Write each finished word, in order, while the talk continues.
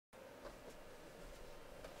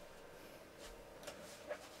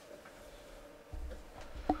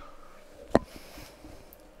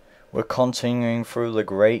We're continuing through the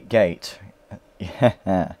Great Gate.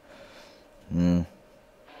 Yeah.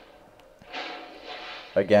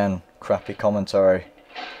 Again, crappy commentary.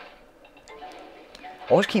 I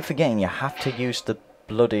always keep forgetting you have to use the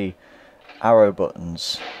bloody arrow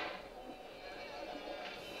buttons.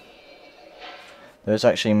 There's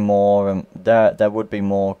actually more, there would be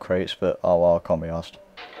more crates, but oh well, I can't be asked.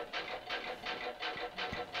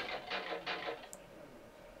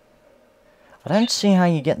 I don't see how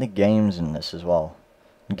you get the games in this as well.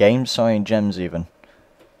 Games, sorry, gems even.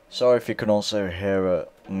 Sorry if you can also hear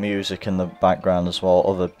music in the background as well,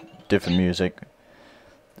 other different music.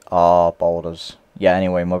 Boulders. Yeah,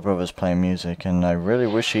 anyway, my brother's playing music and I really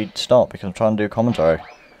wish he'd stop because I'm trying to do commentary.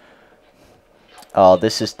 Oh,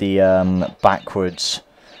 this is the backwards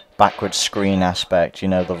screen aspect, you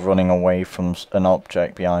know, the running away from an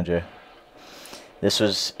object behind you. This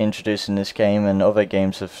was introduced in this game, and other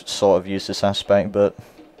games have sort of used this aspect, but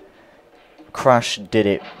Crash did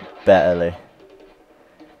it betterly.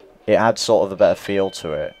 It had sort of a better feel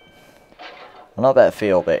to it. Well, not a better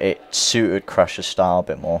feel, but it suited Crash's style a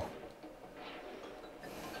bit more.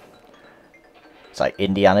 It's like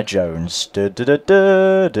Indiana Jones. Da da da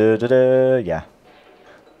da da da da. Yeah.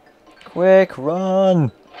 Quick,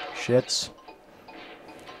 run! Shits.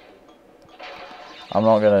 I'm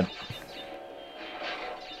not gonna...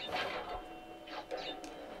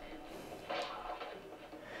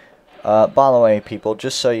 by the way, people,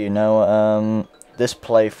 just so you know, this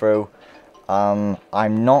playthrough,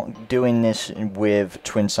 I'm not doing this with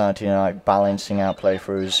Twin Sanity, like balancing out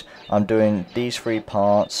playthroughs. I'm doing these 3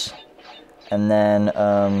 parts, and then,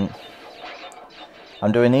 I'm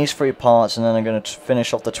doing these 3 parts, and then I'm going to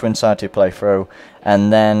finish off the Twin Sanity playthrough,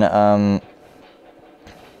 and then I'm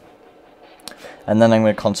going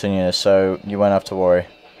to continue this, so you won't have to worry.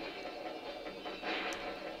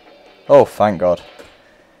 Oh, thank God.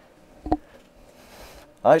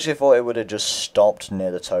 I actually thought it would have just stopped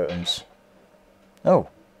near the totems. Oh,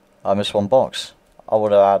 I missed 1 box. I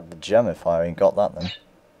would have had the gem if I got that then.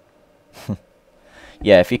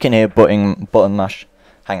 Yeah, if you can hear button mash...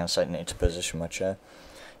 Hang on a second, I need to position my chair.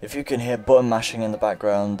 If you can hear button mashing in the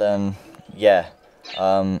background, then yeah.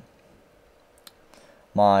 My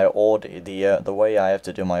audio, the way I have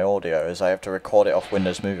to do my audio is I have to record it off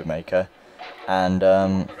Windows Movie Maker, and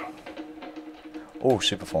oh,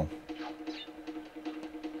 super fun.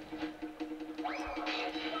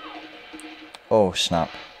 Oh snap!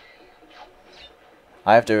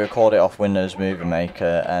 I have to record it off Windows Movie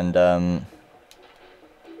Maker, and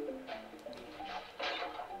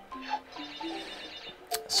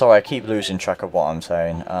sorry, I keep losing track of what I'm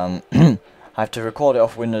saying. I have to record it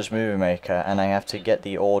off Windows Movie Maker, and I have to get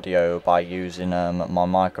the audio by using my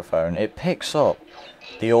microphone. It picks up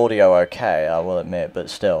the audio okay, I will admit, but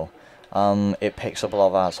still, it picks up a lot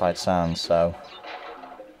of outside sounds. So,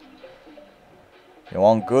 you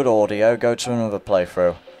want good audio? Go to another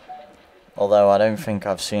playthrough. Although I don't think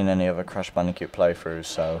I've seen any other Crash Bandicoot playthroughs.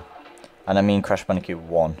 So, and I mean Crash Bandicoot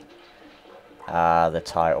 1. The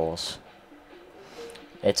titles.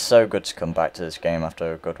 It's so good to come back to this game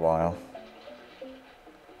after a good while.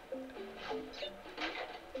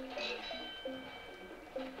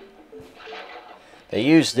 They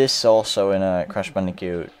use this also in Crash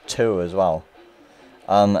Bandicoot 2 as well.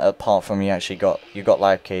 Apart from you got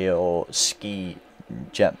like a little ski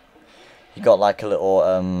jet. You got like a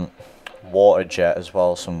little water jet as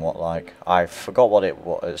well, somewhat like. I forgot what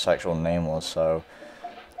its actual name was, so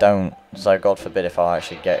God forbid if I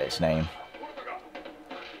actually get its name.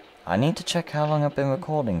 I need to check how long I've been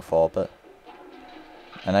recording for, but...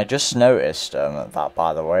 And I just noticed, that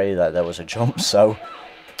by the way, that there was a jump, so...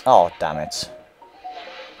 Oh, damn it.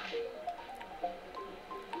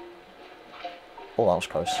 Oh, that was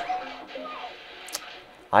close.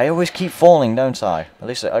 I always keep falling, don't I? At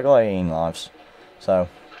least I got 18 lives, so...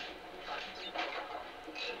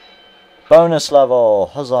 Bonus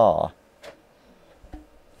level! Huzzah!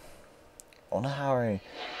 Wonder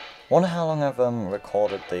how long I've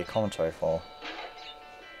recorded the commentary for.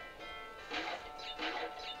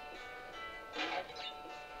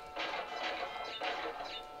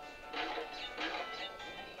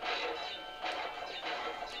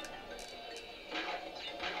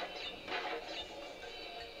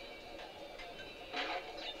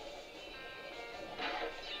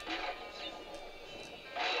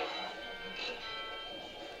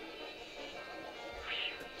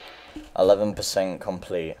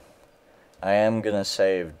 %complete. I am gonna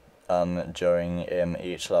save during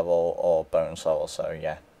each level or bonus level, so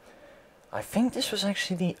yeah. I think this was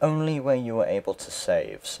actually the only way you were able to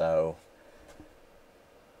save, so...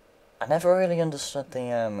 I never really understood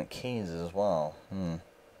the keys as well.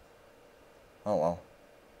 Oh well.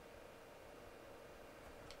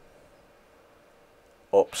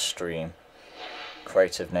 Upstream.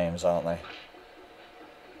 Creative names, aren't they?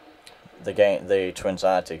 The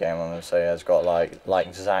Twinsanity game, I'm gonna say, has got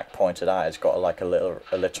like Zach pointed out, it's got like a little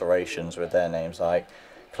alliterations with their names, like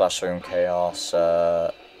Classroom Chaos,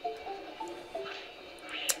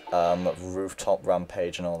 Rooftop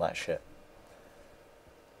Rampage, and all that shit.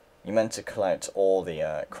 You meant to collect all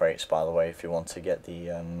the crates, by the way, if you want to get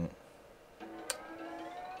the.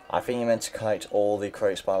 I think you meant to collect all the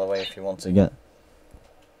crates, by the way, if you want to get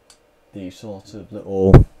the sort of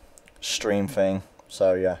little stream thing.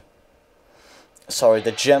 So yeah. Sorry,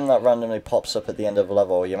 the gem that randomly pops up at the end of a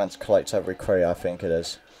level, you're meant to collect every crate, I think it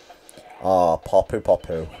is. Ah,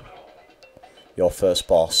 Popu. Your first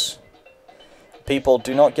boss. People,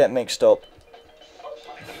 do not get mixed up.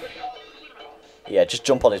 Yeah, just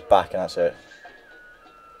jump on his back and that's it.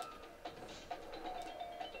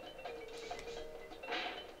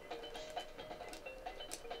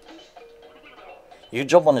 You can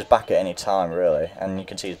jump on his back at any time, really, and you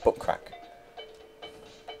can see his butt crack.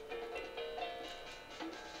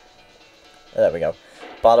 There we go.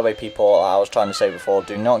 By the way, people, I was trying to say before,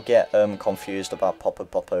 do not get confused about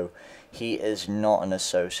Popu. He is not an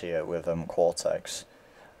associate with Cortex.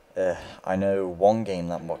 I know one game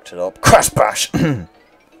that mucked it up. Crash Bash! Sorry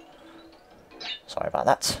about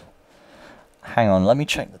that. Hang on, let me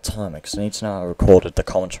check the timer, because I need to know how I recorded the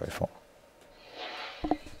commentary for.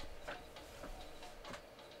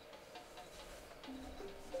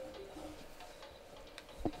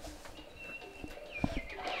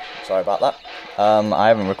 Sorry about that. I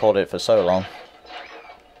haven't recorded it for so long.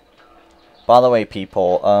 By the way,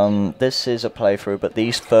 people, this is a playthrough, but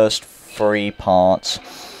these first 3 parts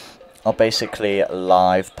are basically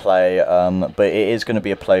live play, but it is going to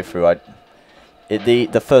be a playthrough.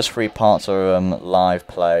 The first 3 parts are live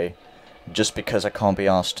play, just because I can't be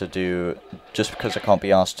asked to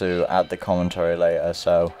add the commentary later.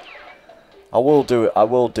 So I will do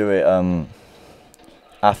it.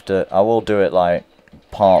 After. I will do it like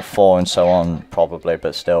part 4 and so on, probably,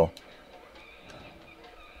 but still.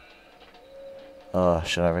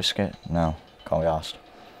 Should I risk it? No, can't be asked.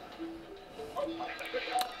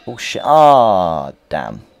 Oh shit! Ah,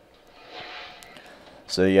 damn.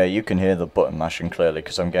 So yeah, you can hear the button mashing clearly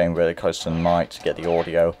because I'm getting really close to the mic to get the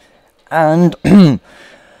audio and to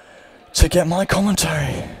get my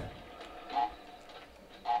commentary.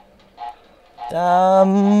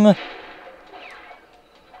 Damn.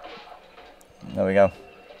 There we go.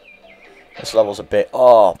 This level's a bit.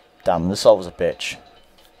 Oh, damn! This level's a bitch.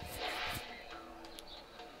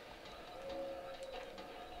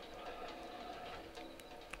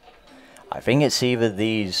 I think it's either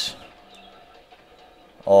these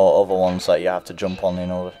or other ones that you have to jump on in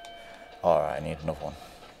order. Alright, I need another one.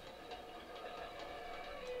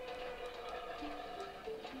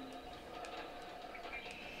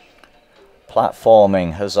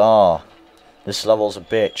 Platforming, huzzah! This level's a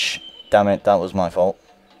bitch. Damn it, that was my fault.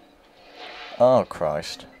 Oh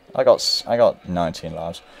Christ. I got 19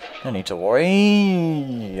 lives. No need to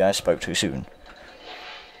worry. I spoke too soon.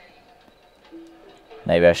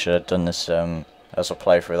 Maybe I should have done this as a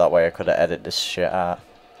playthrough, that way I could have edited this shit out.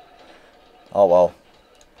 Oh well.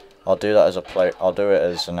 I'll do that as a I'll do it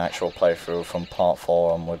as an actual playthrough from part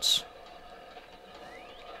 4 onwards.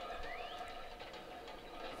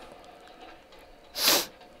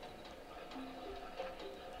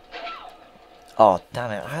 Oh damn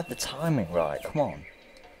it, I had the timing right, come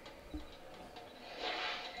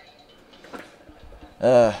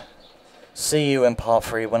on. See you in part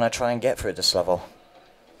 3 when I try and get through this level.